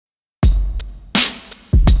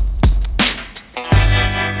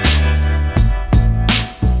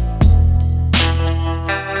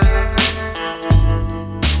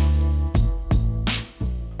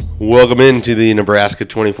Welcome into the Nebraska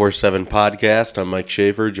 24/7 podcast. I'm Mike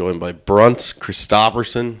Schaefer, joined by Brunts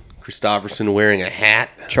Christopherson. Christopherson wearing a hat.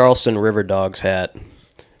 Charleston River Dogs hat.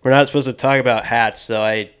 We're not supposed to talk about hats, though.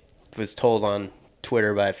 I was told on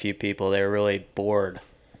Twitter by a few people they were really bored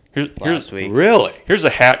last week. Really? Here's a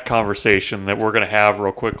hat conversation that we're going to have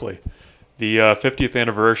real quickly. The 50th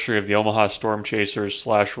anniversary of the Omaha Storm Chasers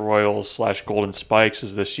 / Royals / Golden Spikes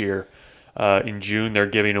is this year. In June, they're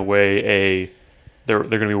giving away they're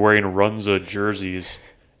going to be wearing Runza jerseys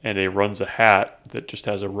and a Runza hat that just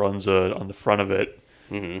has a Runza on the front of it.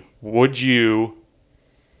 Mm-hmm. Would you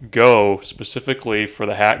go specifically for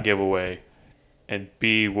the hat giveaway? And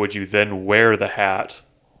B, would you then wear the hat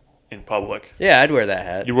in public? Yeah, I'd wear that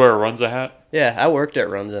hat. You wear a Runza hat? Yeah, I worked at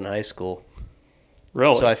Runza in high school.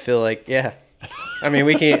 Really? So I feel like, yeah. I mean,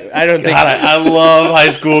 we can't, I don't think. God, I love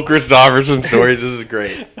high school Christopherson stories. This is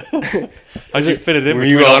great. How'd you fit it in? Were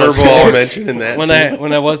between you all those honorable sports? mentioning that?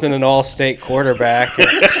 when I wasn't an all-state quarterback,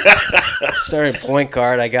 started point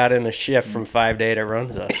guard, I got in a shift from 5 to 8 at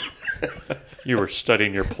Runza. You were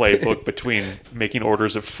studying your playbook between making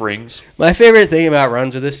orders of frings. My favorite thing about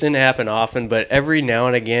Runza, this didn't happen often, but every now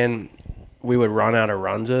and again, we would run out of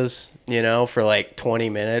Runzas, for like 20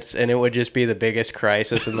 minutes, and it would just be the biggest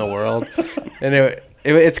crisis in the world. And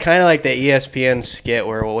it's kind of like the ESPN skit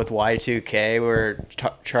where with Y2K, where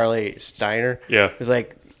Charlie Steiner was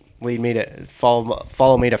like, lead me to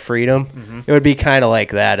follow me to freedom. Mm-hmm. It would be kind of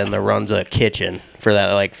like that in the Runza kitchen for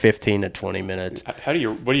that like 15 to 20 minutes. What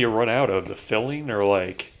do you run out of? The filling or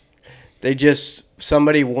like? They just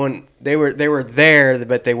somebody wouldn't. They were there,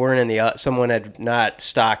 but they weren't in the. Someone had not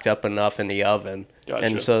stocked up enough in the oven, Gotcha.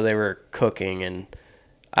 And so they were cooking. And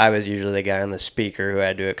I was usually the guy on the speaker who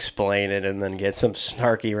had to explain it and then get some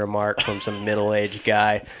snarky remark from some middle-aged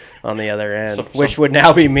guy on the other end, which would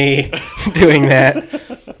now be me doing that.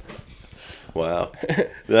 Wow. I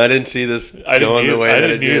didn't see this I going the way that it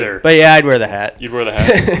didn't did. either. But yeah, I'd wear the hat. You'd wear the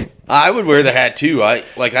hat. I would wear the hat too. I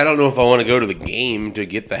don't know if I want to go to the game to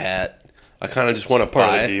get the hat. I kind of just want to part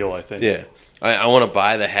buy of the it. deal, I think. Yeah. I want to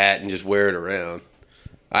buy the hat and just wear it around.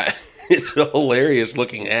 It's a hilarious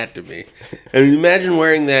looking hat to me. And imagine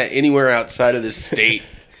wearing that anywhere outside of this state.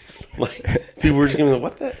 Like, people were just going to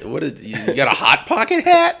be like, you got a Hot Pocket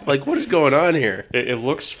hat? Like, what is going on here? It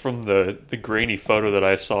looks from the grainy photo that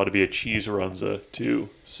I saw to be a cheese Runza too.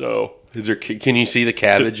 So Can you see the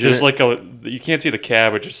cabbage? there's you can't see the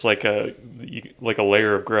cabbage. It's like a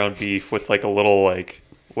layer of ground beef with like a little like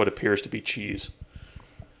what appears to be cheese.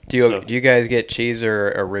 Do you guys get cheese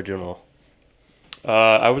or original?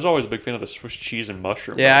 I was always a big fan of the Swiss cheese and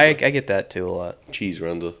mushroom. Yeah, I Runza. get that too a lot. Cheese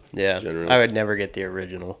Runza. Yeah, generally. I would never get the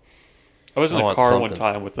original. I was in I a want car one something.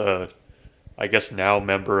 time with I guess now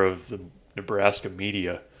member of the Nebraska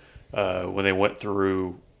media when they went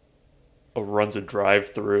through a Runza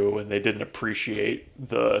drive-through and they didn't appreciate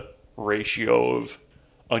the ratio of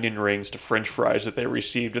onion rings to French fries that they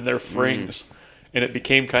received in their frings, and it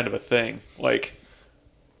became kind of a thing. Like,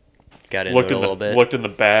 Got into it a little bit. looked in the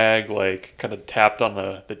bag, like kind of tapped on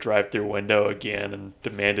the drive-through window again, and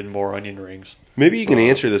demanded more onion rings. Maybe you can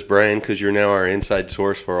answer this, Brian, because you're now our inside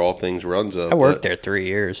source for all things Runza. I worked there 3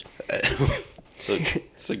 years.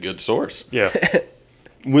 It's a good source. Yeah.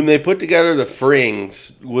 When they put together the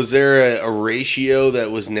frings, was there a ratio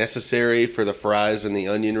that was necessary for the fries and the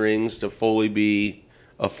onion rings to fully be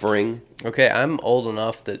a fring? Okay, I'm old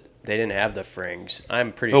enough that they didn't have the frings.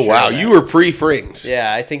 I'm pretty Oh, sure. wow. that- You were pre-frings.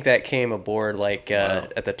 Yeah, I think that came aboard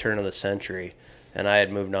at the turn of the century, and I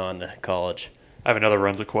had moved on to college. I have another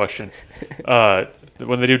Runza question.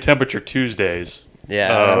 When they do Temperature Tuesdays,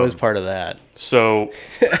 Yeah, I was part of that. so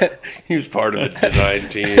He was part of the design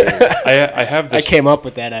team. I have I this. came up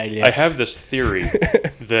with that idea. I have this theory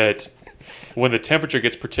that when the temperature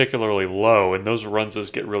gets particularly low and those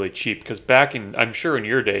Runzas get really cheap, because I'm sure in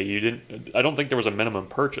your day I don't think there was a minimum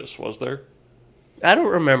purchase, was there? I don't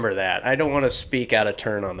remember that. I don't want to speak out of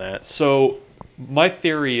turn on that. So my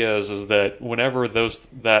theory is that whenever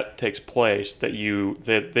that takes place,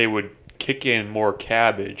 that they would kick in more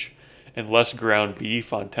cabbage and less ground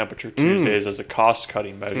beef on Temperature Tuesdays as a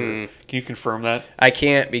cost-cutting measure. Can you confirm that? I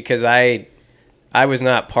can't because I was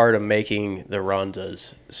not part of making the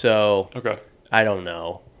Runzas, so Okay. I don't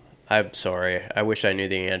know. I'm sorry. I wish I knew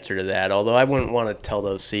the answer to that, although I wouldn't want to tell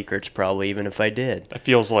those secrets probably even if I did. It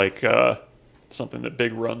feels like something that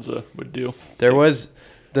Big Runza would do. There was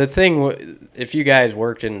the thing, if you guys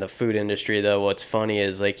worked in the food industry, though, what's funny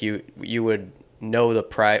is like you would know the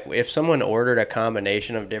price. If someone ordered a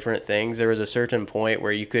combination of different things, there was a certain point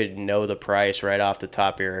where you could know the price right off the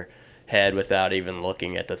top of your head without even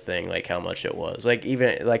looking at the thing, like how much it was. Like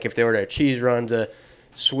even like if they ordered a cheese Runza,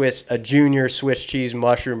 a junior Swiss cheese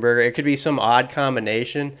mushroom burger. It could be some odd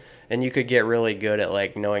combination, and you could get really good at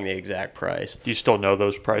like knowing the exact price. Do you still know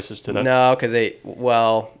those prices today? No, because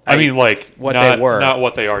I mean, like what not, they were, not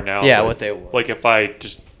what they are now. Yeah, but what they were. Like if I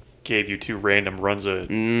just gave you 2 random Runza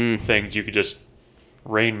things, you could just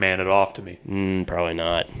Rain Man it off to me. Probably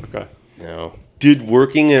not. Okay. No. Did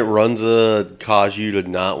working at Runza cause you to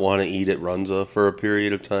not want to eat at Runza for a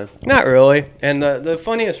period of time? Not really. And the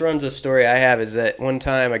funniest Runza story I have is that one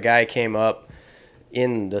time a guy came up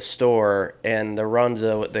in the store and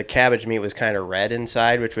the cabbage meat was kind of red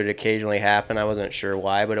inside, which would occasionally happen. I wasn't sure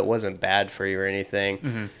why, but it wasn't bad for you or anything.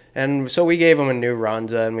 Mm-hmm. And so we gave him a new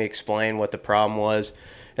Runza and we explained what the problem was.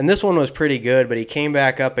 And this one was pretty good, but he came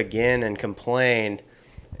back up again and complained.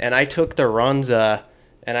 And I took the Runza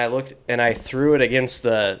and I looked and I threw it against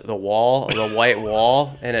the wall, the white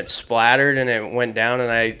wall, and it splattered and it went down.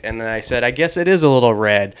 And then I said, I guess it is a little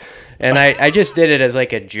red. And I just did it as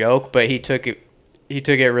like a joke, but he took it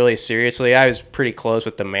really seriously. I was pretty close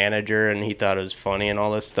with the manager, and he thought it was funny and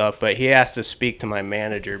all this stuff. But he asked to speak to my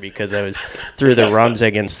manager because I threw the Runza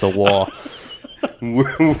against the wall.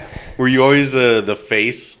 Were you always the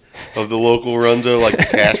face of the local Runza, like the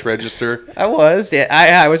cash register? I was. Yeah,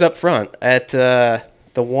 I was up front at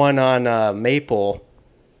the one on Maple.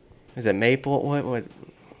 Is it Maple?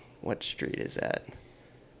 What street is that?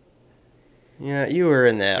 Yeah, you were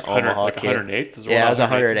in the Omaha. Like 108th? Is Yeah, it was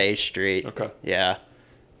 108th Street. Okay. Yeah.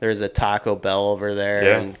 There's a Taco Bell over there,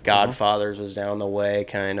 Yeah. and Godfather's was down the way,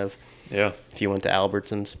 kind of. Yeah. If you went to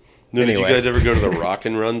Albertsons. No, Anyway. Did you guys ever go to the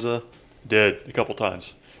Rockin' Runza? Did a couple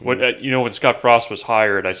times. When Scott Frost was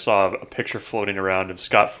hired, I saw a picture floating around of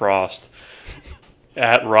Scott Frost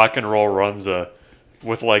at Rock and Roll Runza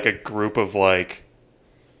with like a group of like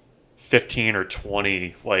 15 or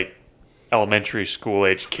 20 like elementary school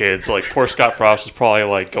age kids. Like poor Scott Frost was probably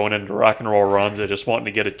like going into Rock and Roll Runza just wanting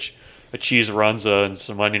to get a cheese Runza and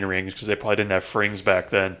some onion rings because they probably didn't have frings back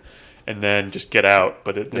then, and then just get out.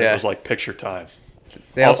 But it was like picture time.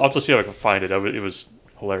 I'll just see if I can find it. It was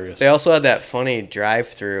hilarious. They also had that funny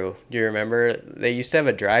drive-through. Do you remember? They used to have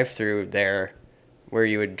a drive-through there where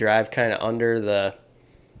you would drive kind of under the...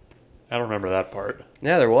 I don't remember that part.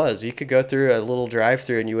 Yeah, there was. You could go through a little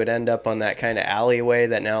drive-through and you would end up on that kind of alleyway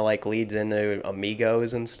that now like leads into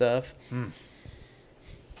Amigos and stuff.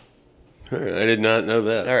 I did not know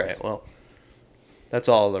that. All right, well, that's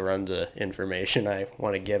all the Runza information I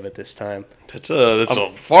want to give at this time. That's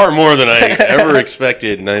far more than I ever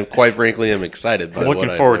expected, and I quite frankly am excited by I'm what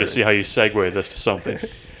looking I've forward to learned. see how you segue this to something.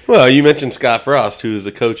 Well, you mentioned Scott Frost, who is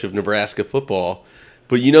the coach of Nebraska football.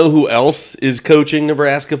 But you know who else is coaching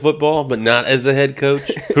Nebraska football, but not as a head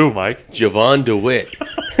coach? Who, Mike? Javon DeWitt,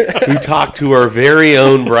 who talked to our very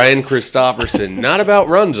own Brian Christopherson, not about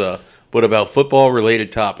Runza, but about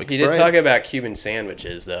football-related topics. He did Brian? talk about Cuban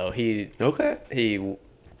sandwiches, though. He Okay.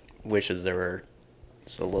 wishes there were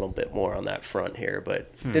a little bit more on that front here,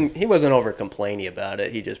 but he wasn't over complaining about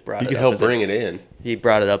it. He just brought You it could up. help bring it in. He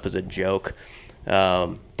brought it up as a joke.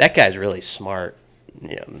 That guy's really smart.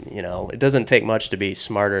 You know, it doesn't take much to be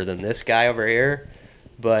smarter than this guy over here,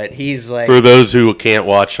 but he's like... For those who can't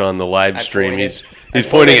watch on the live stream, he's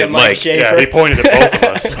pointing at Mike. Schaefer. Yeah, he pointed at both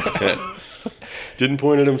of us. Didn't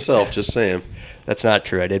point at himself, just saying. That's not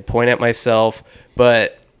true. I did point at myself,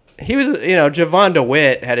 but he was, Javon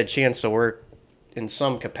DeWitt had a chance to work in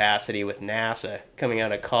some capacity with NASA coming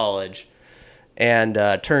out of college and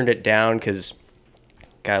turned it down because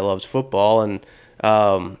guy loves football. And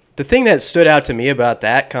the thing that stood out to me about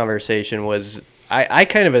that conversation was I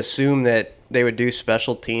kind of assumed that they would do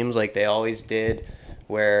special teams like they always did,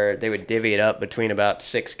 where they would divvy it up between about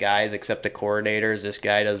 6 guys except the coordinators. This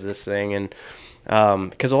guy does this thing, and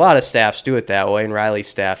because a lot of staffs do it that way, and Riley's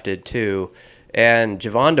staff did too. And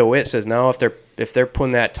Javon DeWitt says, no, if they're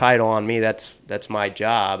putting that title on me, that's my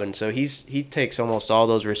job. And so he takes almost all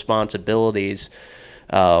those responsibilities.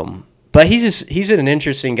 But he's an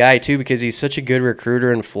interesting guy too, because he's such a good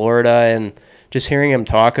recruiter in Florida, and just hearing him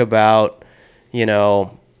talk about, he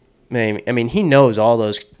knows all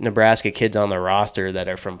those Nebraska kids on the roster that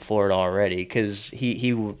are from Florida already, because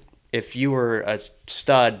he if you were a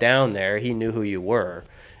stud down there, he knew who you were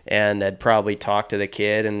and had probably talked to the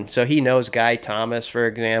kid. And so he knows Guy Thomas, for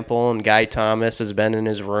example, and Guy Thomas has been in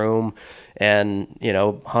his room and,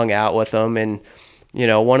 hung out with him. And,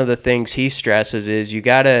 one of the things he stresses is you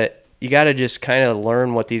gotta just kind of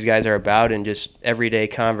learn what these guys are about in just everyday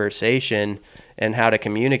conversation and how to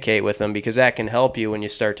communicate with them, because that can help you when you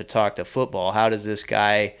start to talk to football. How does this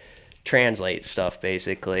guy translate stuff,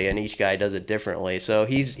 basically? And each guy does it differently. So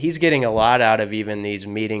he's getting a lot out of even these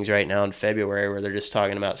meetings right now in February where they're just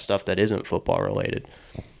talking about stuff that isn't football related.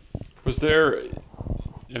 Was there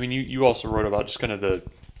I mean, you also wrote about just kind of the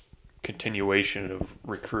continuation of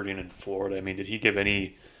recruiting in Florida. I mean, did he give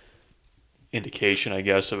any indication, I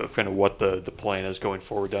guess, of kind of what the plan is going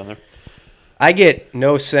forward down there? I get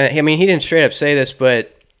no sense. I mean, he didn't straight up say this,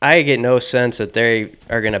 but I get no sense that they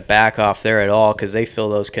are going to back off there at all because they feel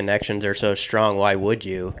those connections are so strong. Why would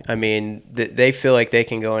you? I mean, they feel like they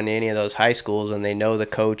can go into any of those high schools and they know the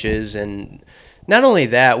coaches. And not only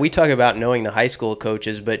that, we talk about knowing the high school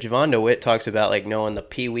coaches, but Javon DeWitt talks about like knowing the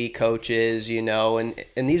Pee Wee coaches, you know, and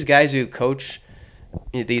these guys who coach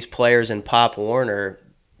these players in Pop Warner,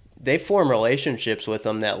 they form relationships with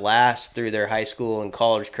them that last through their high school and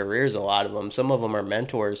college careers, a lot of them. Some of them are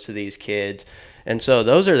mentors to these kids. And so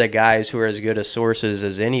those are the guys who are as good as sources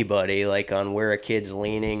as anybody, like on where a kid's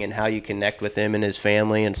leaning and how you connect with him and his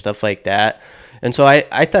family and stuff like that. And so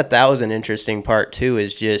I thought that was an interesting part too,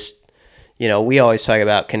 is just, you know, we always talk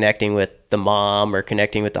about connecting with the mom or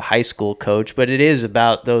connecting with the high school coach, but it is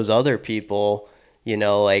about those other people, you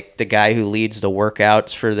know, like the guy who leads the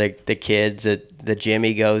workouts for the kids at the gym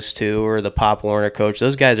he goes to, or the Pop Warner coach.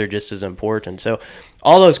 Those guys are just as important. So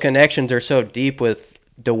all those connections are so deep with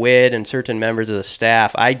DeWitt and certain members of the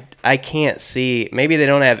staff. I can't see, maybe they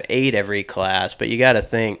don't have 8 every class, but you got to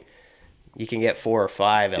think you can get 4 or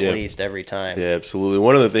 5 at least every time. Yeah, absolutely.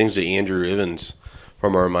 One of the things that Andrew Evans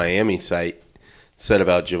from our Miami site said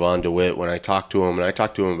about Javon DeWitt when I talked to him, and I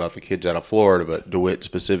talked to him about the kids out of Florida, but DeWitt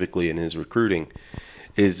specifically in his recruiting,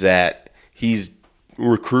 is that he's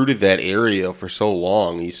recruited that area for so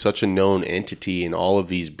long. He's such a known entity in all of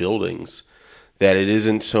these buildings that it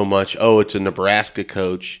isn't so much, oh, it's a Nebraska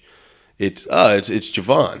coach. It's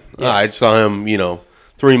Javon. Yeah. I saw him,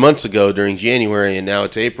 3 months ago during January, and now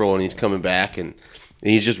it's April, and he's coming back, and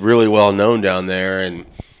he's just really well known down there, and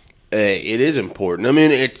it is important. I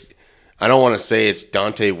mean, I don't want to say it's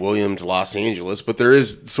Dante Williams, Los Angeles, but there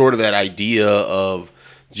is sort of that idea of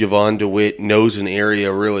Javon DeWitt knows an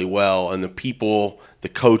area really well, and the people, the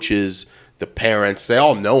coaches, the parents, they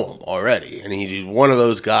all know him already. And he's one of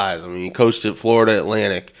those guys. I mean, he coached at Florida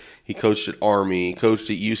Atlantic, he coached at Army, he coached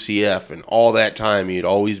at UCF, and all that time he'd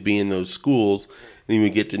always be in those schools, and he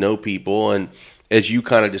would get to know people. And as you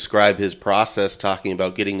kind of describe his process, talking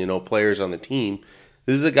about getting to know players on the team,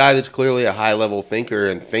 this is a guy that's clearly a high-level thinker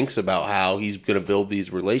and thinks about how he's going to build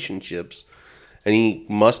these relationships. And he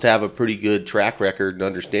must have a pretty good track record and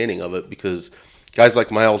understanding of it, because guys like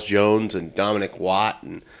Miles Jones and Dominic Watt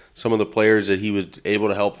and some of the players that he was able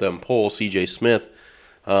to help them pull, C.J. Smith,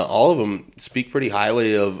 all of them speak pretty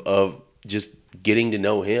highly of just getting to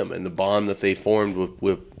know him and the bond that they formed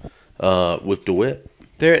with DeWitt.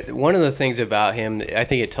 One of the things about him, I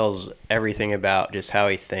think it tells everything about just how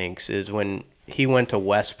he thinks, is when he went to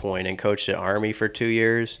West Point and coached at Army for 2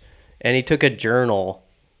 years, and he took a journal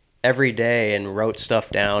every day and wrote stuff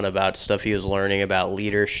down about stuff he was learning about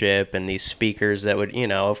leadership and these speakers that would,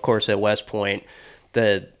 of course at West Point,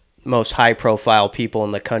 the most high-profile people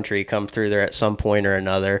in the country come through there at some point or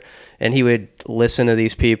another, and he would listen to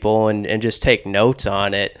these people and just take notes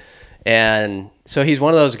on it. And so he's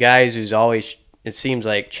one of those guys who's always, it seems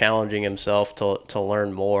like, challenging himself to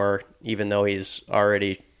learn more, even though he's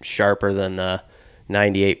already sharper than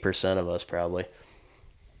 98% of us probably.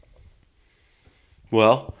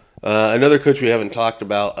 Well, another coach we haven't talked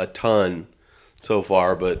about a ton so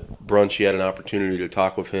far, but Brunch, you had an opportunity to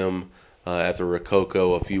talk with him at the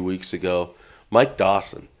Rococo a few weeks ago. Mike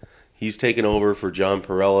Dawson. He's taken over for John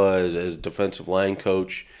Perella as defensive line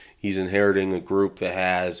coach. He's inheriting a group that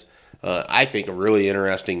has, I think, a really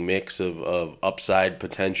interesting mix of upside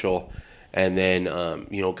potential, and then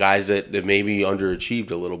guys that maybe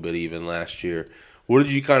underachieved a little bit even last year. What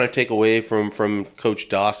did you kind of take away from Coach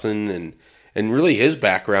Dawson and really his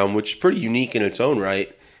background, which is pretty unique in its own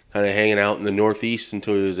right, kind of hanging out in the Northeast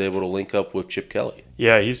until he was able to link up with Chip Kelly?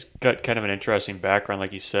 Yeah, he's got kind of an interesting background,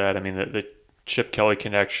 like you said. I mean, the Chip Kelly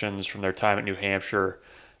connections from their time at New Hampshire,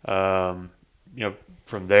 from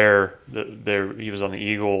there, he was on the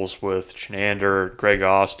Eagles with Chenander, Greg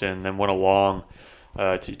Austin, then went along to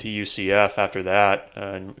UCF after that,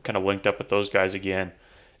 and kind of linked up with those guys again.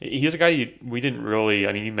 He's a guy we didn't really,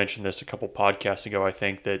 I mean, you mentioned this a couple podcasts ago, I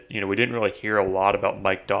think, that, we didn't really hear a lot about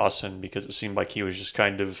Mike Dawson because it seemed like he was just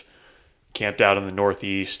kind of camped out in the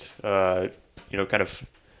Northeast, kind of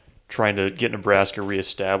trying to get Nebraska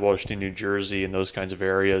reestablished in New Jersey and those kinds of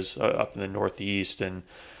areas up in the Northeast. And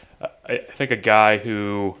I think a guy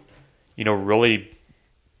who, really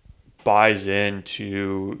buys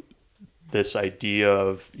into this idea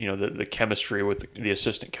of, the chemistry with the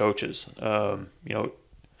assistant coaches.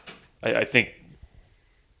 I think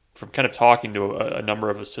from kind of talking to a number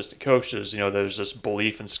of assistant coaches, there's this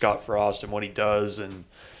belief in Scott Frost and what he does, and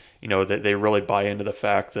that they really buy into the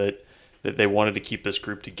fact that they wanted to keep this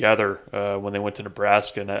group together when they went to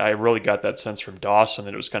Nebraska. And I really got that sense from Dawson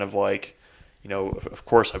that it was kind of like, of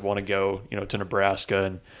course I want to go, to Nebraska.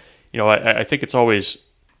 And, I think it's always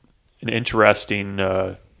an interesting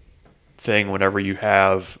thing whenever you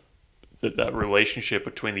have that relationship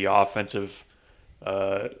between the offensive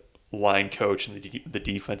line coach and the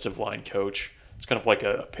defensive line coach. It's kind of like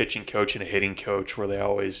a pitching coach and a hitting coach where they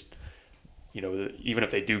always, even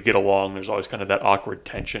if they do get along, there's always kind of that awkward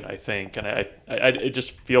tension, I think. And it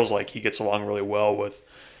just feels like he gets along really well with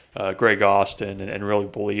Greg Austin and really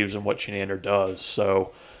believes in what Chinander does.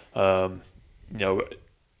 So,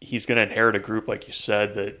 he's going to inherit a group, like you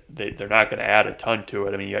said, that they're not going to add a ton to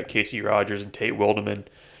it. I mean, you got Casey Rogers and Tate Wildeman.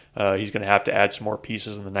 He's going to have to add some more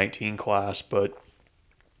pieces in the 19 class, but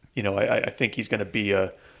I think he's going to be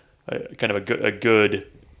a kind of a good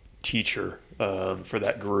teacher for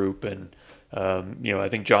that group. And I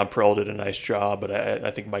think John Prell did a nice job, but I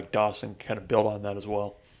think Mike Dawson kind of built on that as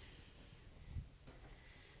well.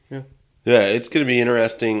 Yeah, it's going to be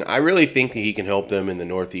interesting. I really think that he can help them in the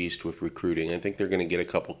Northeast with recruiting. I think they're going to get a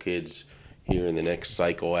couple kids here in the next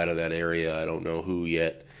cycle out of that area. I don't know who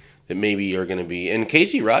yet that maybe are going to be. And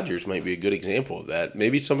Casey Rogers might be a good example of that.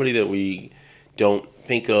 Maybe somebody that we don't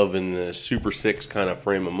think of in the Super Six kind of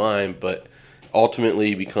frame of mind, but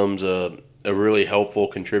ultimately becomes a really helpful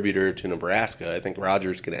contributor to Nebraska. I think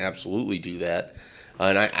Rogers can absolutely do that.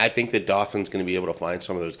 And I think that Dawson's going to be able to find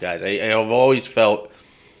some of those guys. I've always felt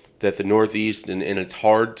that the Northeast, and it's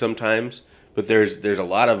hard sometimes, but there's a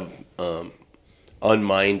lot of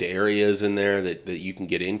unmined areas in there that you can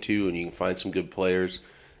get into, and you can find some good players,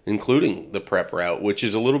 including the prep route, which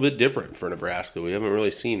is a little bit different for Nebraska. We haven't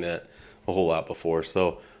really seen that a whole lot before.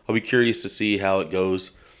 So I'll be curious to see how it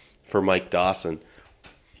goes for Mike Dawson.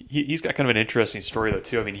 He's got kind of an interesting story, though,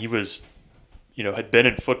 too. I mean, he was, had been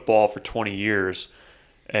in football for 20 years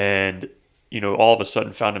and all of a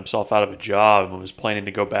sudden found himself out of a job and was planning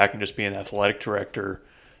to go back and just be an athletic director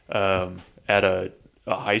at a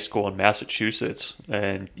high school in Massachusetts.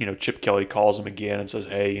 And, Chip Kelly calls him again and says,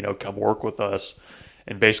 hey, come work with us,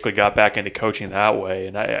 and basically got back into coaching that way.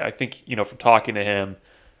 And I think, from talking to him,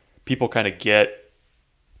 people kind of get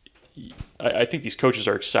 – I think these coaches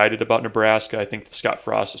are excited about Nebraska. I think Scott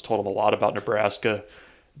Frost has told them a lot about Nebraska.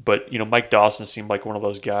 But, Mike Dawson seemed like one of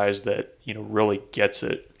those guys that, really gets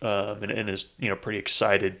it and is, pretty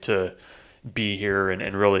excited to be here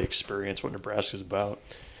and really experience what Nebraska's about.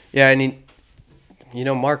 Yeah, I mean,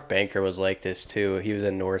 Mark Banker was like this too. He was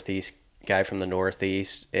a Northeast guy from the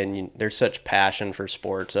Northeast, and there's such passion for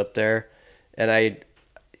sports up there. And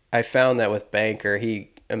I found that with Banker, he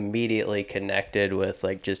immediately connected with,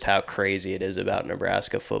 like, just how crazy it is about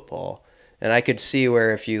Nebraska football. And I could see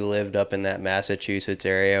where if you lived up in that Massachusetts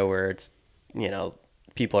area where it's,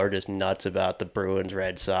 people are just nuts about the Bruins,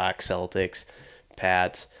 Red Sox, Celtics,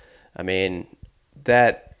 Pats. I mean,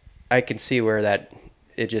 that I can see where that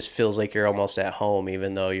it just feels like you're almost at home,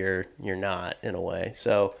 even though you're not in a way.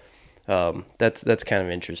 So that's kind of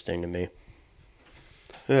interesting to me.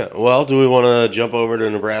 Yeah. Well, do we want to jump over to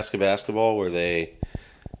Nebraska basketball, where they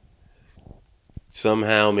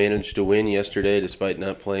somehow managed to win yesterday despite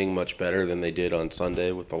not playing much better than they did on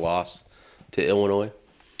Sunday with the loss to Illinois?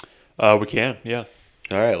 We can, yeah.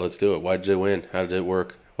 All right, let's do it. Why did they win? How did it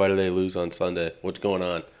work? Why did they lose on Sunday? What's going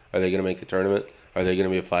on? Are they going to make the tournament? Are they going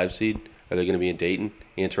to be a 5 seed? Are they going to be in Dayton?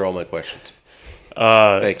 Answer all my questions.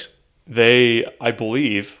 Thanks. They, I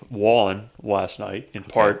believe, won last night in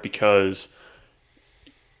part because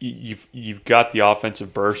you've got the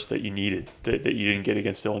offensive burst that you needed that you didn't get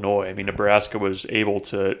against Illinois. I mean, Nebraska was able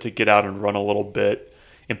to get out and run a little bit,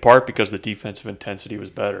 in part because the defensive intensity was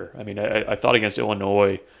better. I mean, I thought against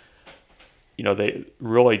Illinois, they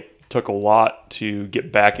really took a lot to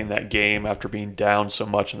get back in that game after being down so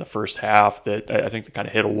much in the first half that I think they kind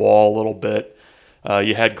of hit a wall a little bit.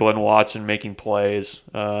 You had Glenn Watson making plays.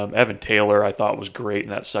 Evan Taylor, I thought, was great in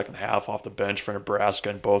that second half off the bench for Nebraska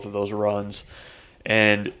in both of those runs.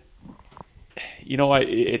 And,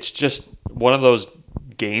 it's just one of those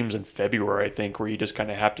games in February, I think, where you just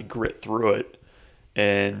kind of have to grit through it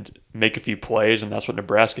and make a few plays, and that's what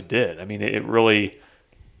Nebraska did. I mean, it really –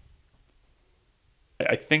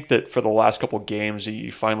 I think that for the last couple of games,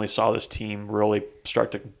 you finally saw this team really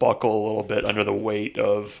start to buckle a little bit under the weight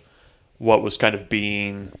of what was kind of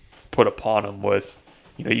being put upon them with,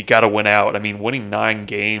 you got to win out. I mean, winning 9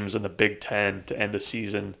 games in the Big Ten to end the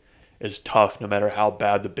season is tough no matter how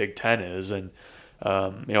bad the Big Ten is. And,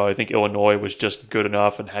 I think Illinois was just good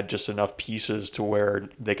enough and had just enough pieces to where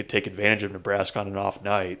they could take advantage of Nebraska on an off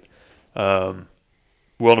night. Will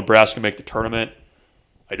Nebraska make the tournament?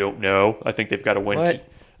 I don't know. I think they've got to win.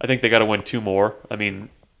 I think they got to win 2 more. I mean,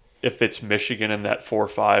 if it's Michigan in that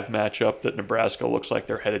 4-5 matchup that Nebraska looks like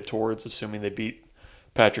they're headed towards, assuming they beat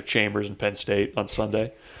Patrick Chambers and Penn State on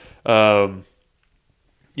Sunday,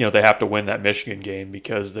 they have to win that Michigan game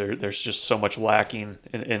because there's just so much lacking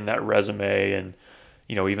in that resume. And,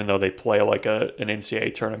 even though they play like an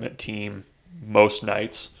NCAA tournament team most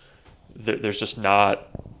nights, there's just not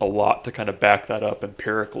a lot to kind of back that up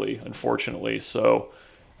empirically, unfortunately. So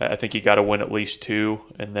I think you got to win at least 2,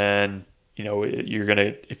 and then you're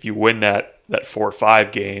gonna, if you win that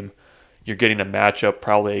 4-5 game, you're getting a matchup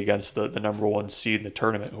probably against the number 1 seed in the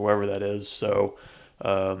tournament, whoever that is. So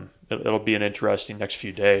it'll be an interesting next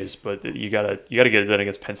few days. But you gotta get it done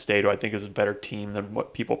against Penn State, who I think is a better team than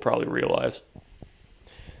what people probably realize.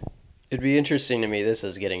 It'd be interesting to me, this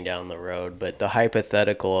is getting down the road, but the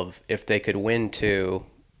hypothetical of if they could win 2,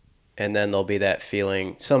 and then there'll be that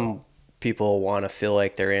feeling, some people want to feel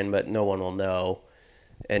like they're in, but no one will know,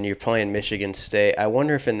 and you're playing Michigan State. I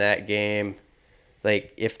wonder if in that game,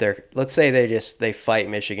 like if let's say they fight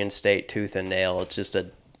Michigan State tooth and nail, it's just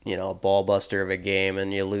a ball buster of a game,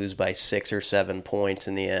 and you lose by 6 or 7 points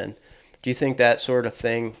in the end. Do you think that sort of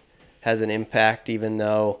thing has an impact, even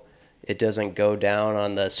though it doesn't go down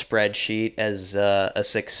on the spreadsheet as a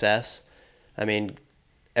success? I mean,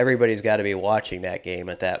 everybody's got to be watching that game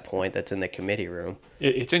at that point that's in the committee room.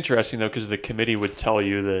 It's interesting, though, because the committee would tell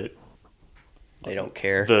you that they don't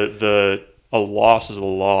care. A loss is a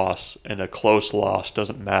loss, and a close loss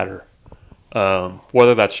doesn't matter.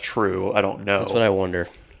 Whether that's true, I don't know. That's what I wonder.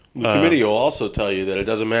 The committee will also tell you that it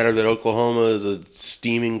doesn't matter that Oklahoma is a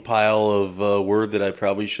steaming pile of word that I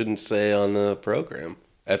probably shouldn't say on the program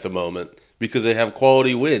at the moment, because they have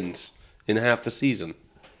quality wins in half the season.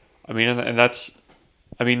 I mean, and that's,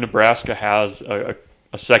 Nebraska has a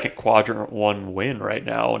second quadrant 1 win right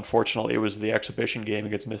now. Unfortunately, it was the exhibition game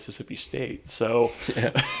against Mississippi State. So,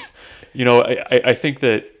 yeah. I think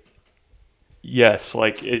that, yes,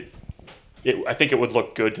 like I think it would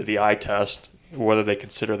look good to the eye test. Whether they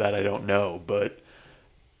consider that, I don't know. But,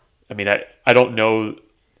 I don't know.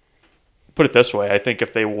 Put it this way, I think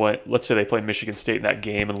if they let's say they play Michigan State in that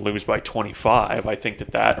game and lose by 25, I think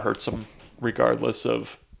that hurts them regardless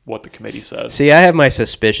of what the committee says. See, I have my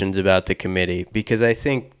suspicions about the committee because I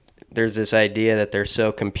think there's this idea that they're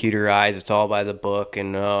so computerized, it's all by the book,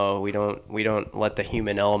 and we don't let the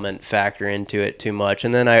human element factor into it too much.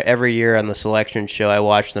 And then every year on the selection show, I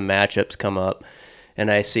watch the matchups come up, and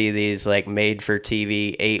I see these like made for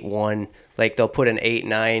TV 8-1, like they'll put an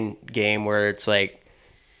 8-9 game where it's like,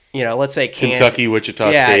 let's say Kentucky,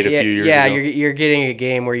 Wichita State a few years ago. Yeah, you're getting a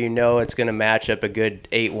game where it's going to match up a good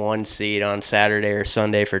 8-1 seed on Saturday or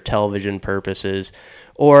Sunday for television purposes.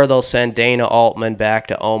 Or they'll send Dana Altman back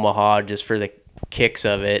to Omaha just for the kicks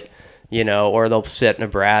of it, or they'll set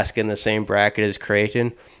Nebraska in the same bracket as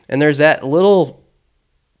Creighton. And there's that little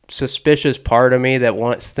suspicious part of me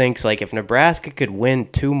that thinks like if Nebraska could win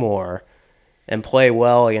 2 more and play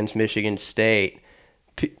well against Michigan State,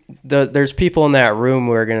 there's people in that room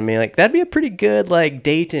who are going to be like, that'd be a pretty good like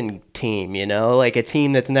Dayton team, like a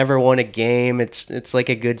team that's never won a game. It's like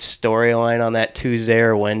a good storyline on that Tuesday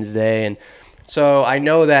or Wednesday. And so I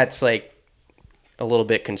know that's like a little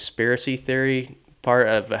bit conspiracy theory part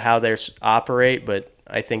of how they operate, but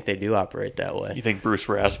I think they do operate that way. You think Bruce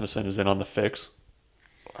Rasmussen is in on the fix?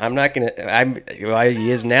 I'm not going to.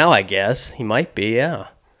 He is now, I guess. He might be, yeah.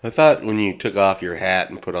 I thought when you took off your hat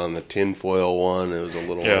and put on the tinfoil one, it was a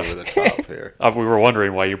little over the top here. We were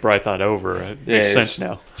wondering why you brought that over. It makes sense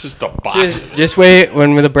now. It's just a box. Just wait.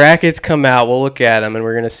 When the brackets come out, we'll look at them, and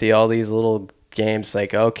we're going to see all these little games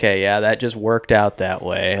like, okay, yeah, that just worked out that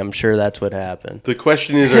way. I'm sure that's what happened. The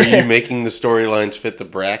question is, are you making the storylines fit the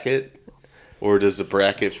bracket, or does the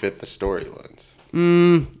bracket fit the storylines?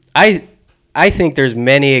 I think there's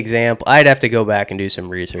many examples. I'd have to go back and do some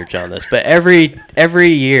research on this. But every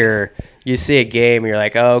year you see a game, you're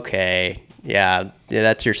like, okay, yeah,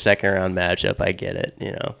 that's your second round matchup. I get it.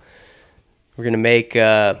 We're gonna make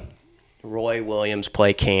Roy Williams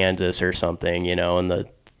play Kansas or something. In the.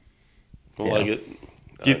 I like it.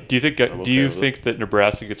 Do you think that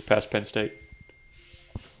Nebraska gets past Penn State?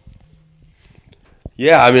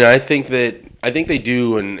 Yeah, I think they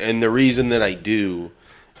do, and the reason that I do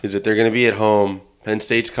is that they're going to be at home. Penn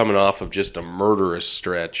State's coming off of just a murderous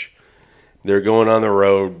stretch. They're going on the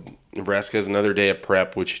road. Nebraska has another day of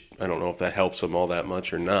prep, which I don't know if that helps them all that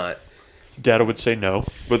much or not. Data would say no.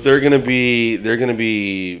 But they're going to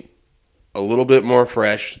be a little bit more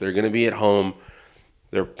fresh. They're going to be at home.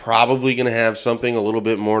 They're probably going to have something a little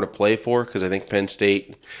bit more to play for because I think Penn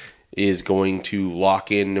State is going to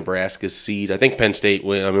lock in Nebraska's seed. I think Penn State,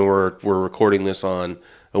 we're recording this on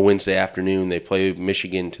a Wednesday afternoon. They play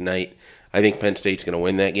Michigan tonight. I think Penn State's going to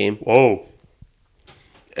win that game. Whoa.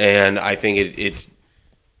 And I think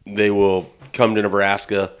they will come to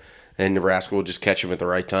Nebraska, and Nebraska will just catch them at the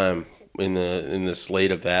right time in the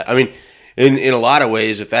slate of that. I mean, in a lot of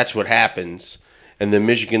ways, if that's what happens, and then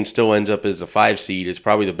Michigan still ends up as a 5 seed, it's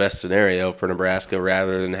probably the best scenario for Nebraska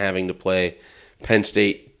rather than having to play Penn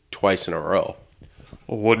State twice in a row.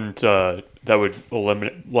 Well, wouldn't that would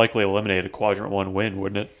likely eliminate a quadrant 1 win,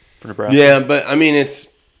 wouldn't it, for Nebraska? Yeah, but I mean,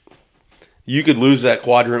 you could lose that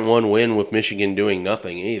quadrant 1 win with Michigan doing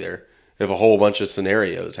nothing either if a whole bunch of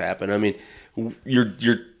scenarios happen. I mean,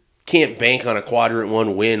 you can't bank on a quadrant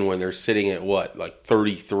 1 win when they're sitting at what, like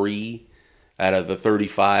 33 out of the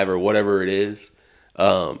 35 or whatever it is.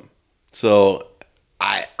 So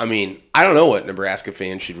I mean, I don't know what Nebraska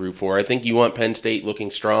fans should root for. I think you want Penn State looking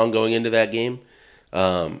strong going into that game.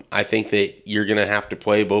 I think that you're going to have to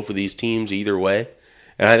play both of these teams either way.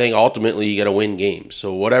 And I think ultimately you got to win games.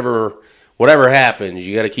 So whatever happens,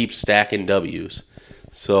 you got to keep stacking W's.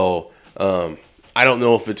 So I don't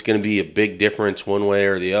know if it's going to be a big difference one way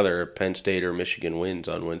or the other if Penn State or Michigan wins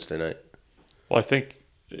on Wednesday night. Well,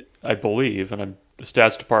 I believe, and the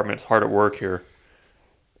stats department is hard at work here,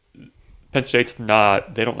 Penn State's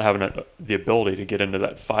not, they don't have the ability to get into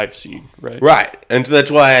that 5 seed, right? Right. And so that's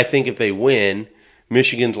why I think if they win,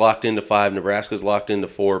 Michigan's locked into 5, Nebraska's locked into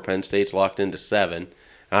 4, Penn State's locked into 7.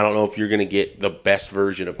 I don't know if you're going to get the best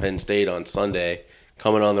version of Penn State on Sunday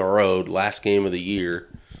coming on the road, last game of the year,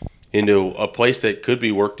 into a place that could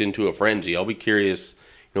be worked into a frenzy. I'll be curious,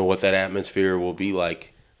 what that atmosphere will be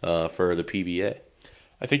like for the PBA.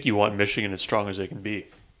 I think you want Michigan as strong as they can be.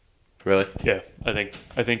 Really? Yeah,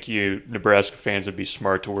 I think you Nebraska fans would be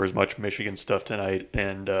smart to wear as much Michigan stuff tonight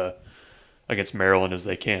and against Maryland as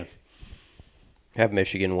they can. Have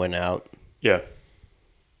Michigan win out. Yeah,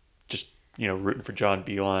 just rooting for John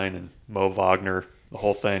Beilein and Mo Wagner, the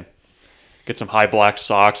whole thing. Get some high black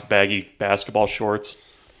socks, baggy basketball shorts.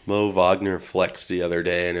 Mo Wagner flexed the other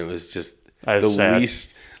day, and it was just sad.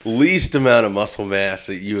 least amount of muscle mass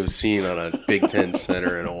that you have seen on a Big Ten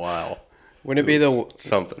center in a while. Wouldn't it be the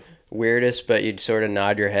something weirdest, but you'd sort of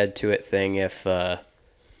nod your head to it thing if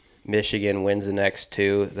Michigan wins the next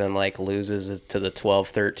 2, then loses to the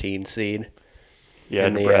 12-13 seed? Yeah,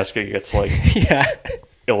 and Nebraska gets yeah.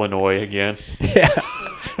 Illinois again. Yeah.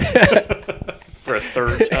 For a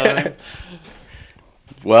third time.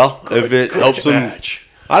 Well, if it helps them, match.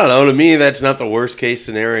 I don't know. To me, that's not the worst case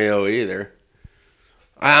scenario either.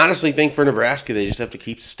 I honestly think for Nebraska, they just have to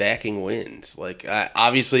keep stacking wins.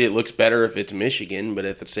 Obviously, it looks better if it's Michigan, but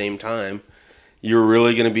at the same time, you're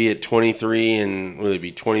really going to be at 23 and will it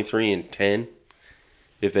be 23-10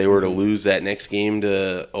 if they were to lose that next game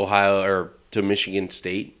to Ohio or to Michigan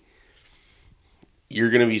State.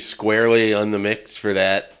 You're going to be squarely on the mix for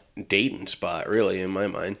that Dayton spot, really, in my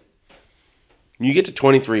mind. When you get to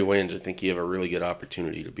 23 wins, I think you have a really good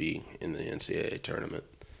opportunity to be in the NCAA tournament.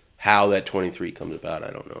 How that 23 comes about,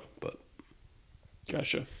 I don't know. But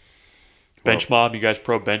Gotcha. Bench mob, you guys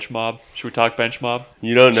pro bench mob? Should we talk bench mob?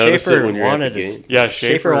 You don't notice Schaefer it when you're at the wanted game. Yeah,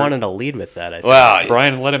 Schaefer wanted to lead with that, I think. Well,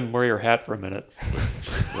 Brian, let him wear your hat for a minute.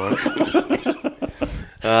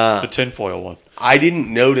 The tinfoil one. I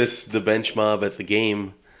didn't notice the bench mob at the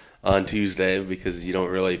game on Tuesday because you don't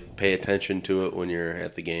really pay attention to it when you're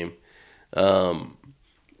at the game.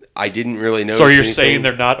 I didn't really notice. So you're anything. saying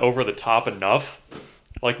they're not over the top enough?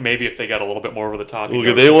 Maybe if they got a little bit more over the top. Look,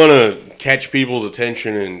 if they want to catch people's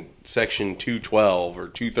attention in section 212 or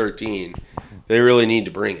 213, they really need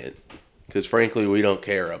to bring it. Because frankly, we don't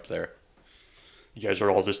care up there. You guys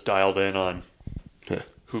are all just dialed in on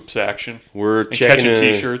hoops action. We're and checking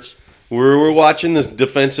catching T-shirts. We're watching the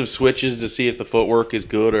defensive switches to see if the footwork is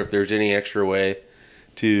good or if there's any extra way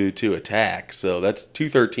to attack. So that's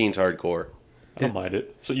 213's hardcore. I don't mind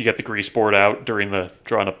it. So you got the grease board out during the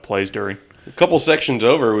drawing up plays during. A couple sections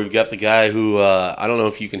over, we've got the guy who, I don't know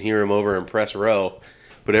if you can hear him over in press row,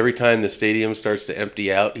 but every time the stadium starts to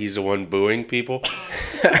empty out, he's the one booing people.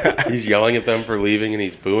 He's yelling at them for leaving and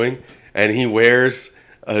he's booing. And he wears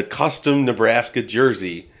a custom Nebraska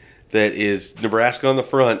jersey that is Nebraska on the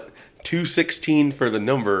front, 216 for the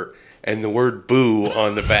number, and the word boo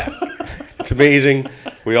on the back. It's amazing.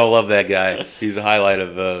 We all love that guy. He's a highlight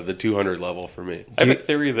of the 200 level for me. I have a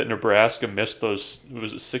theory that Nebraska missed those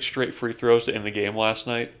 6 straight free throws to end the game last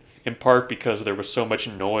night, in part because there was so much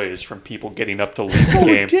noise from people getting up to lead the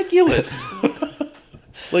game. Ridiculous.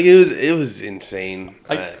 It was insane.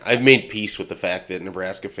 I've made peace with the fact that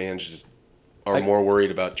Nebraska fans just are more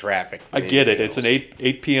worried about traffic. I get it. It's an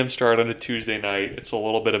 8 p.m. start on a Tuesday night. It's a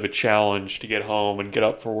little bit of a challenge to get home and get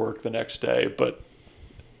up for work the next day, but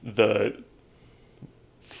the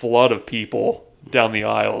flood of people down the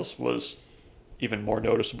aisles was even more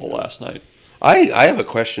noticeable last night. I have a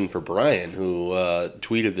question for Brian, who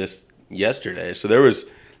tweeted this yesterday. So there was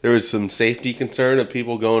some safety concern of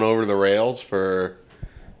people going over the rails for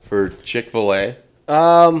Chick-fil-A.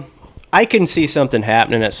 I can see something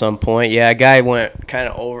happening at some point. Yeah, a guy went kind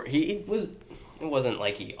of over. It wasn't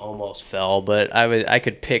like he almost fell, but I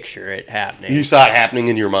could picture it happening. You saw it happening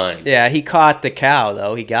in your mind. Yeah, he caught the cow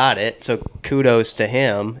though. He got it, so kudos to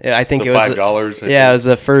him. I think The it was $5. Yeah, it was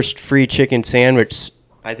the first free chicken sandwich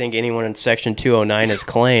I think anyone in Section 209 has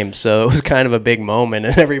claimed. So it was kind of a big moment,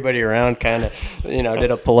 and everybody around kind of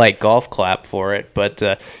did a polite golf clap for it. But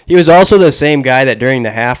he was also the same guy that during the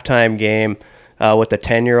halftime game. With the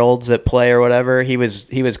 10-year-olds that play or whatever, he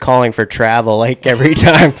was calling for travel like every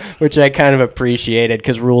time, which I kind of appreciated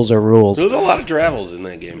because rules are rules. There was a lot of travels in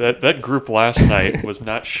that game. That group last night was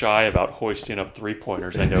not shy about hoisting up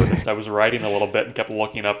three-pointers, I noticed. I was writing a little bit and kept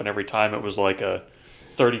looking up, and every time it was like a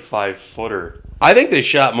 35-footer. I think they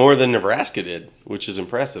shot more than Nebraska did, which is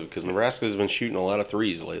impressive because Nebraska has been shooting a lot of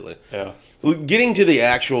threes lately. Yeah. Getting to the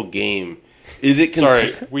actual game, is it...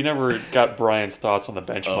 Sorry, we never got Brian's thoughts on the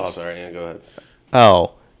bench mob. Oh, sorry. Yeah, go ahead.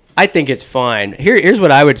 Oh, I think it's fine. Here's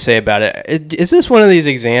what I would say about it. Is this one of these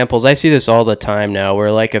examples? I see this all the time now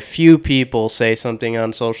where like a few people say something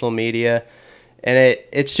on social media and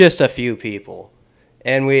it's just a few people.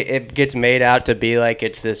 And it gets made out to be like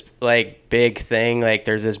it's this like big thing, like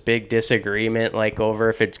there's this big disagreement like over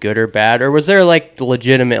if it's good or bad, or was there like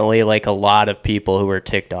legitimately like a lot of people who were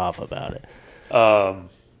ticked off about it?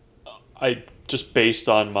 I just based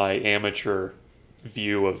on my amateur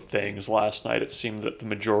view of things last night, it seemed that the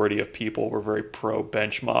majority of people were very pro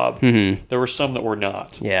bench mob. Mm-hmm. There were some that were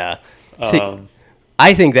not. Yeah. See,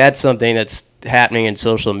 I think that's something that's happening in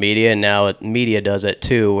social media, and now media does it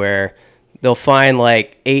too, where they'll find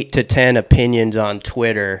like 8 to 10 opinions on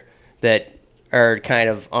Twitter that are kind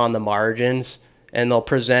of on the margins, and they'll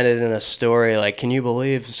present it in a story like, can you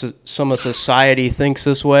believe some of society thinks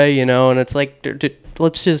this way, and it's like,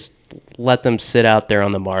 let's just let them sit out there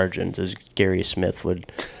on the margins, as Gary Smith would.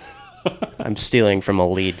 I'm stealing from a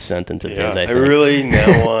lead sentence of his, I think. I really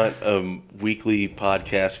now want a weekly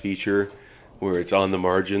podcast feature where it's on the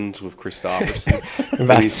margins with Christopherson.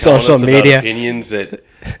 About he's telling social us media. about opinions that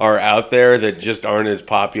are out there that just aren't as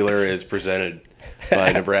popular as presented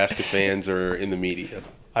by Nebraska fans or in the media.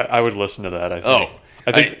 I would listen to that, I think.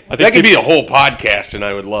 I think that could be a whole podcast, and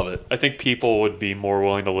I would love it. I think people would be more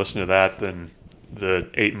willing to listen to that than the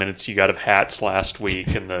 8 minutes you got of hats last week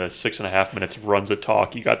and the 6.5 minutes of runs of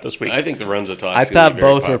talk you got this week. I think the runs of talk. I thought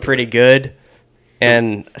both were pretty good,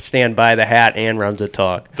 and stand by the hat and runs of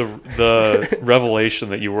talk. The revelation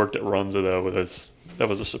that you worked at Runza though that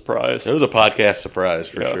was a surprise. It was a podcast surprise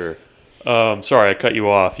for sure. Sorry, I cut you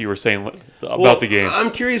off. You were saying about the game.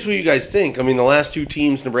 I'm curious what you guys think. I mean, the last two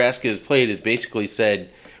teams Nebraska has played has basically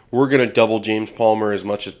said, we're going to double James Palmer as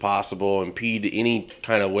much as possible, impede any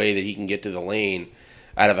kind of way that he can get to the lane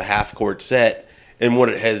out of a half-court set. And what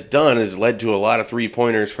it has done is led to a lot of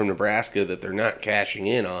three-pointers from Nebraska that they're not cashing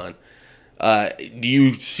in on. Do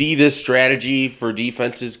you see this strategy for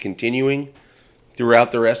defenses continuing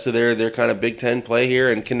throughout the rest of their kind of Big Ten play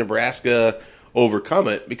here? And can Nebraska overcome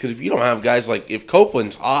it? Because if you don't have guys like, if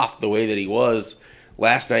Copeland's off the way that he was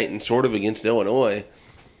last night and sort of against Illinois,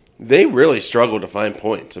 they really struggle to find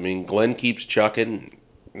points. I mean, Glenn keeps chucking,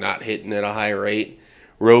 not hitting at a high rate.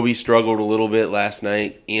 Roby struggled a little bit last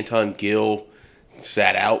night. Anton Gill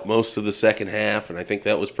sat out most of the second half, and I think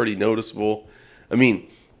that was pretty noticeable. I mean,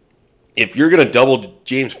 if you're going to double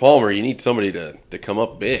James Palmer, you need somebody to come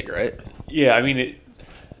up big, right? Yeah, I mean,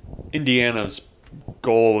 Indiana's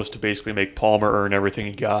goal was to basically make Palmer earn everything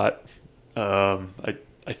he got.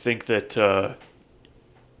 I think that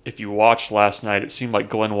if you watched last night, it seemed like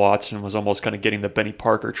Glenn Watson was almost kind of getting the Benny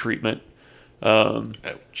Parker treatment.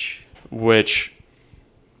 Ouch. Which,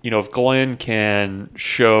 if Glenn can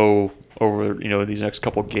show over, these next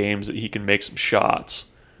couple games that he can make some shots,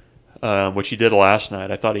 which he did last night.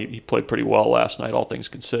 I thought he played pretty well last night, all things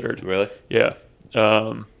considered. Really? Yeah.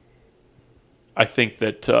 I think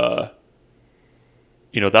that,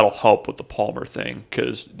 that'll help with the Palmer thing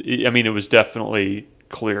because, it was definitely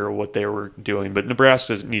clear what they were doing, but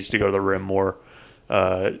Nebraska needs to go to the rim more.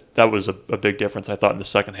 That was a big difference, I thought, in the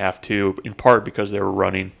second half, too, in part because they were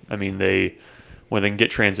running. I mean, when they can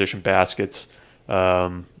get transition baskets,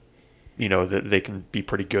 that they can be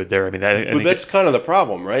pretty good there. I mean, that's kind of the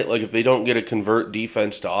problem, right? Like, if they don't get a convert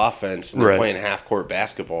defense to offense and they're right. playing half-court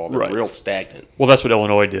basketball, they're right. real stagnant. Well, that's what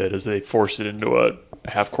Illinois did, is they forced it into a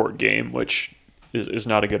half-court game, which is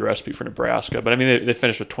not a good recipe for Nebraska. But, I mean, they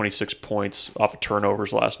finished with 26 points off of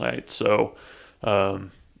turnovers last night. So,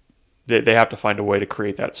 they have to find a way to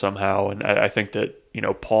create that somehow. And I think that,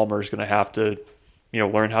 Palmer's going to have to,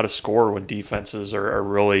 learn how to score when defenses are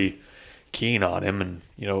really keen on him. And,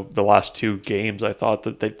 the last 2 games, I thought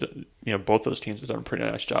that both those teams have done a pretty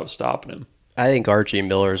nice job of stopping him. I think Archie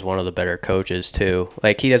Miller is one of the better coaches too.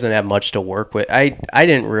 Like, he doesn't have much to work with. I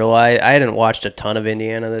didn't realize, I hadn't watched a ton of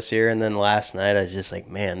Indiana this year, and then last night I was just like,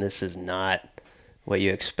 man, this is not what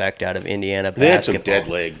you expect out of Indiana basketball. They had some dead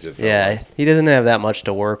legs. Yeah, he doesn't have that much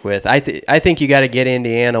to work with. I think you got to get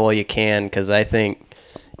Indiana while you can, because I think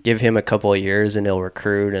give him a couple of years and he'll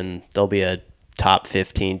recruit, and they'll be a top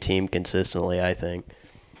 15 team consistently, I think.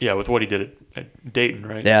 Yeah, with what he did at Dayton,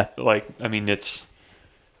 right? Yeah. It's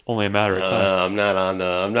only a matter of time. I'm not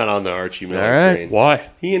on the Archie Miller All right. train. Why?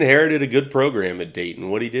 He inherited a good program at Dayton.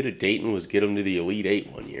 What he did at Dayton was get him to the Elite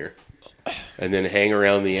Eight one year, and then hang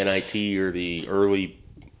around the NIT or the early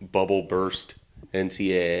bubble burst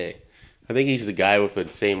NCAA. I think he's the guy with the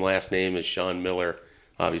same last name as Sean Miller,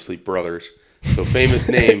 obviously brothers. So famous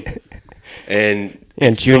name, and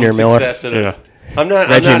Junior some Miller. success at Yeah. I'm not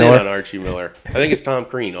Reggie in Miller. on Archie Miller. I think it's Tom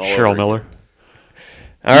Crean all Cheryl over Miller.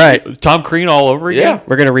 All right, Tom Crean all over again? Yeah.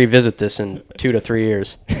 we're going to revisit this in 2 to 3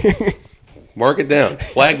 years. Mark it down.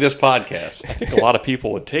 Flag this podcast. I think a lot of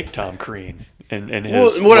people would take Tom Crean and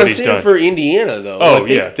his Well, what I'm he's saying done. for Indiana, though, Oh,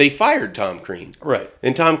 they, yeah. they fired Tom Crean. Right.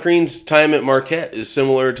 And Tom Crean's time at Marquette is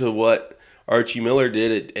similar to what Archie Miller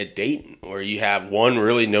did at Dayton, where you have one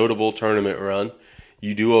really notable tournament run.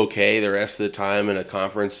 You do okay the rest of the time in a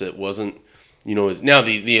conference that wasn't, now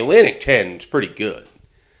the Atlantic 10 is pretty good.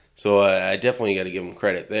 So I definitely got to give him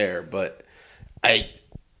credit there. But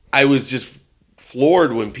I was just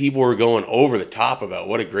floored when people were going over the top about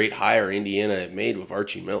what a great hire Indiana had made with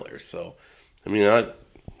Archie Miller. So, I'm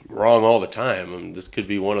wrong all the time. This could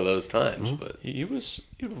be one of those times. But He was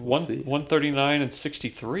 139 and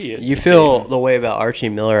 63. You feel the way about Archie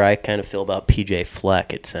Miller I kind of feel about PJ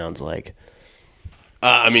Fleck, it sounds like.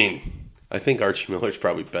 I think Archie Miller's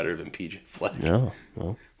probably better than PJ Fleck. No.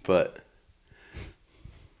 Well, But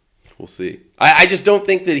we'll see. I just don't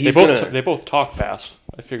think that he's going to... They both talk fast.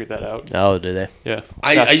 I figured that out. oh, do they? Yeah.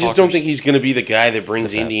 I Fast just don't talkers. think he's going to be the guy that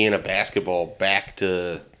brings The fast- Indiana basketball back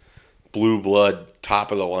to blue blood,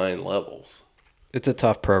 top of the line levels. It's a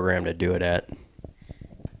tough program to do it at.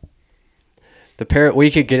 We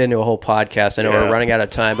could get into a whole podcast. I know Yeah. we're running out of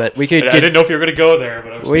time, but we could I didn't know if you were going to go there,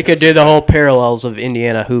 but I was we thinking could do the whole parallels of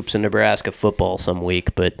Indiana hoops and Nebraska football some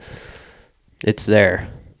week, but it's there.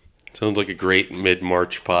 Sounds like a great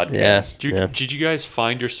mid-March podcast. Did you guys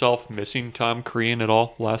find yourself missing Tom Crean at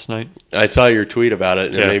all last night? I saw your tweet about it,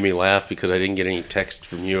 and it Yeah. made me laugh because I didn't get any text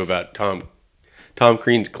from you about Tom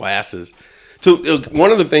Crean's glasses. So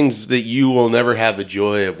one of the things that you will never have the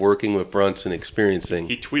joy of working with Brunts and experiencing,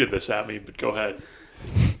 He tweeted this at me, but go ahead.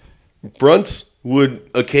 Brunts would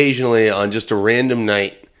occasionally, on just a random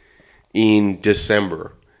night in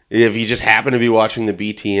December, if he just happened to be watching the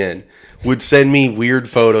BTN, would send me weird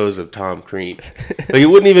photos of Tom Crean. Like, it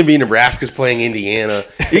wouldn't even be Nebraska's playing Indiana.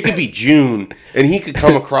 It could be June, and he could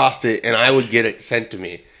come across it, and I would get it sent to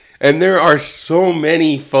me. And there are so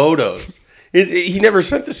many photos. He never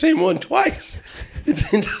sent the same one twice.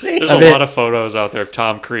 It's insane. There's a lot of photos out there of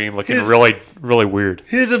Tom Crean looking really, really weird.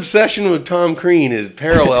 His obsession with Tom Crean is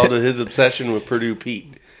parallel to his obsession with Purdue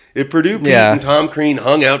Pete. If Purdue Pete Yeah. and Tom Crean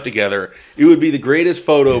hung out together, it would be the greatest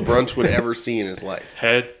photo Brunts would ever see in his life.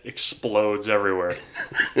 Head explodes everywhere.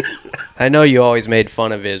 I know you always made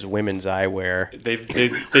fun of his women's eyewear. They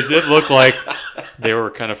did look like they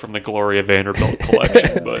were kind of from the Gloria Vanderbilt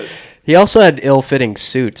collection, but He also had ill-fitting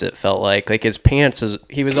suits, it felt like. Like, his pants,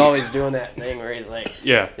 he was always doing that thing where he's like,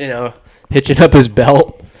 yeah. hitching up his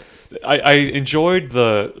belt. I enjoyed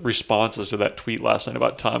the responses to that tweet last night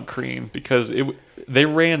about Tom Crean because they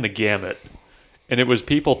ran the gamut, and it was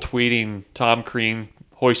people tweeting Tom Crean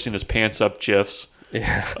hoisting his pants up gifs.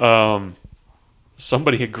 Yeah.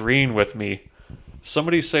 Somebody agreeing with me.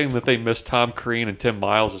 Somebody saying that they miss Tom Crean and Tim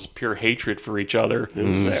Miles as pure hatred for each other.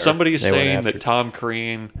 Somebody They went saying after. that Tom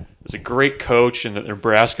Crean is a great coach and that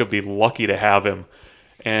Nebraska would be lucky to have him.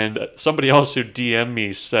 And somebody else who DM'd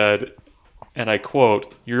me said, and I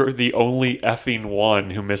quote, "You're the only effing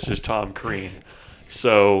one who misses Tom Crean."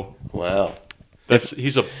 So Wow.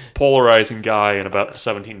 he's a polarizing guy in about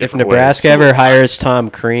 17 If different Nebraska ways. ever hires Tom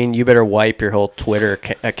Crean, you better wipe your whole Twitter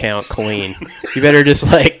account clean. You better just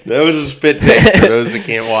like... That was a spit take for those that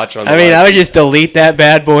can't watch on the I live. would just delete that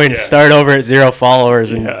bad boy and Yeah. start over at 0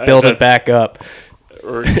 followers and Yeah, build that- it back up.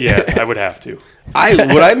 Yeah, I would have to.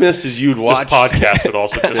 What I missed is you'd This watch podcast would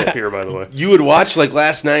also disappear, by the way. You would watch, like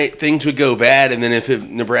last night, things would go bad, and then if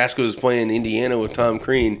Nebraska was playing Indiana with Tom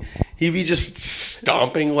Crean, he'd be just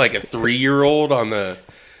stomping like a 3-year-old on the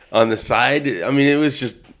on the side. I mean, it was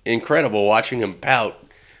just incredible watching him pout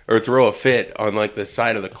or throw a fit on like the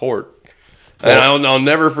side of the court. And I'll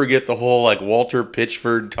never forget the whole like Walter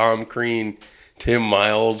Pitchford, Tom Crean, Tim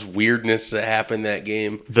Miles weirdness that happened that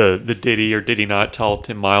game. The did he or did he not tell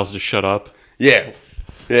Tim Miles to shut up? Yeah.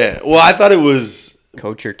 Well, I thought it was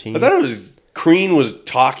Coach your team. I thought it was Crean was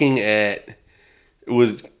talking to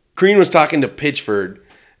Pitchford,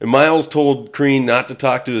 and Miles told Crean not to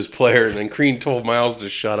talk to his player, and then Crean told Miles to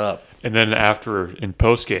shut up. And then after, in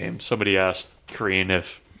post-game, somebody asked Crean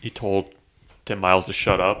if he told Tim Miles to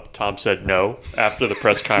shut up. Tom said no. After the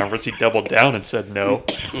press conference, he doubled down and said no.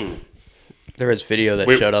 There was video that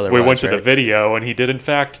We showed otherwise. went to right? the video, and he did, in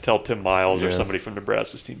fact, tell Tim Miles or Yeah. somebody from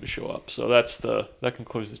Nebraska's team to show up. So that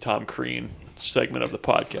concludes the Tom Crean segment of the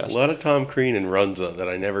podcast. A lot of Tom Crean and Runza that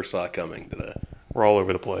I never saw coming today. We're all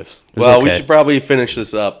over the place. Well, we okay. should probably finish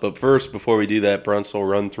this up, but first, before we do that, Bruns will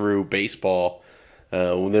run through baseball.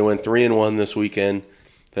 They went 3-1 this weekend.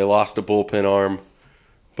 They lost a bullpen arm,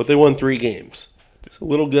 but they won 3 games. It's a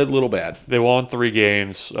little good, little bad. They won 3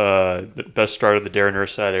 games. The best start of the Darren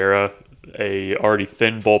Ersat era. A already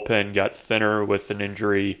thin bullpen got thinner with an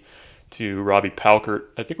injury to Robbie Palkert.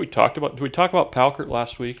 I think did we talk about Palkert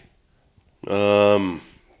last week?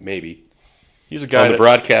 Maybe. He's a guy On the that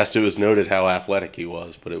broadcast, it was noted how athletic he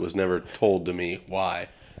was, but it was never told to me why.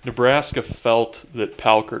 Nebraska felt that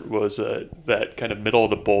Palkert was that kind of middle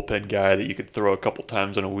of the bullpen guy that you could throw a couple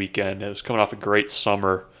times on a weekend. It was coming off a great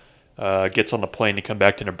summer. Gets on the plane to come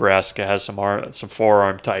back to Nebraska, has some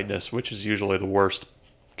forearm tightness, which is usually the worst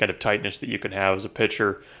kind of tightness that you can have as a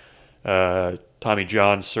pitcher. Tommy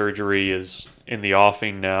John's surgery is in the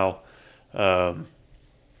offing now.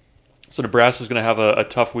 So Nebraska's going to have a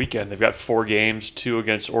tough weekend. They've got 4 games, 2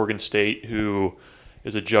 against Oregon State, who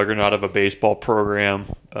is a juggernaut of a baseball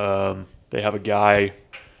program. They have a guy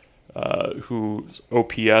whose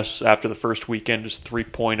OPS after the first weekend is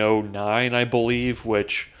 3.09, I believe,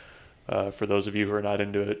 which for those of you who are not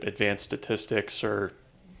into advanced statistics or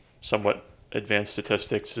somewhat advanced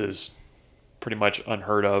statistics is pretty much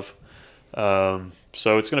unheard of.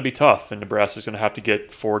 So it's going to be tough, and Nebraska's going to have to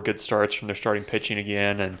get 4 good starts from their starting pitching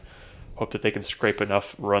again and hope that they can scrape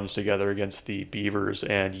enough runs together against the Beavers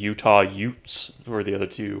and Utah Utes, who are the other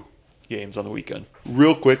 2 games on the weekend.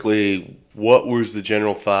 Real quickly, what was the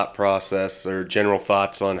general thought process or general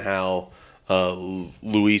thoughts on how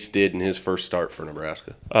Luis did in his first start for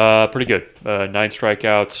Nebraska? Pretty good. 9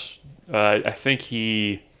 strikeouts. I think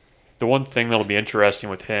the one thing that'll be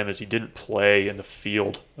interesting with him is he didn't play in the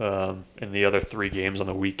field in the other 3 games on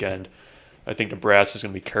the weekend. I think Nebraska's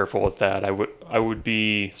going to be careful with that. I would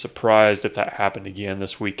be surprised if that happened again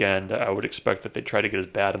this weekend. I would expect that they try to get his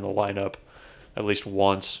bat in the lineup at least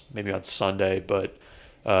once, maybe on Sunday. But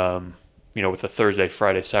with the Thursday,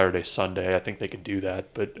 Friday, Saturday, Sunday, I think they could do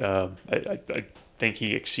that. But I think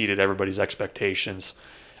he exceeded everybody's expectations.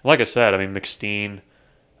 And like I said, I mean McSteen,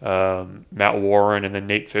 Matt Warren, and then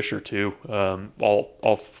Nate Fisher too.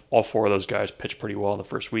 All 4 of those guys pitched pretty well in the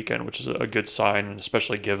first weekend, which is a good sign,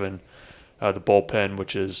 especially given the bullpen,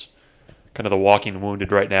 which is kind of the walking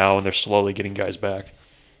wounded right now, and they're slowly getting guys back.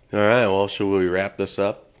 All right, well, shall we wrap this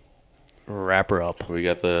up? Wrap her up. We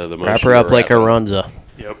got the motion Wrap her to up like a wrap Runza.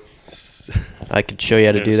 Yep. I could show you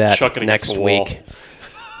how to do that Chuck it against next the wall. week.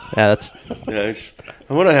 Yeah, that's Yeah,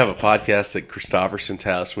 I want to have a podcast at Christofferson's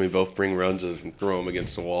house and we both bring Runzas and throw them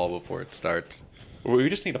against the wall before it starts. We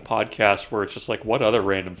just need a podcast where it's just like, what other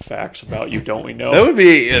random facts about you don't we know? That would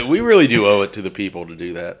be. We really do owe it to the people to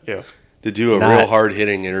do that. Yeah. To do a Not- real hard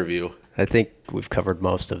hitting interview. I think we've covered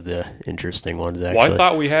most of the interesting ones, actually. Well, I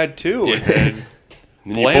thought we had 2. And then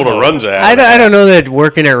And you pulled a Blammo. Runza out. I don't know that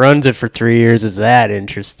working at Runza for 3 years is that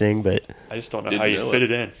interesting, but I just don't know Didn't how you know fit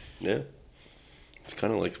it. it in. Yeah. It's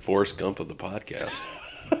kind of like Forrest Gump of the podcast.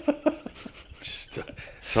 Just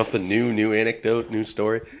something new anecdote, new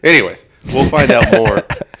story. Anyways, we'll find out more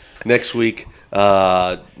next week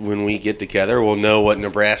when we get together. We'll know what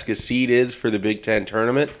Nebraska's seed is for the Big Ten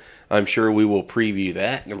tournament. I'm sure we will preview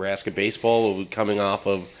that. Nebraska baseball will be coming off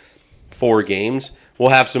of 4 games.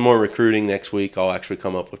 We'll have some more recruiting next week. I'll actually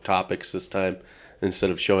come up with topics this time instead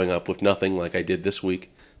of showing up with nothing like I did this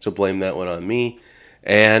week. So blame that one on me.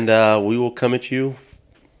 And we will come at you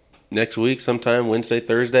next week sometime, Wednesday,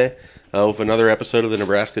 Thursday, with another episode of the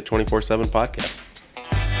Nebraska 24/7 podcast.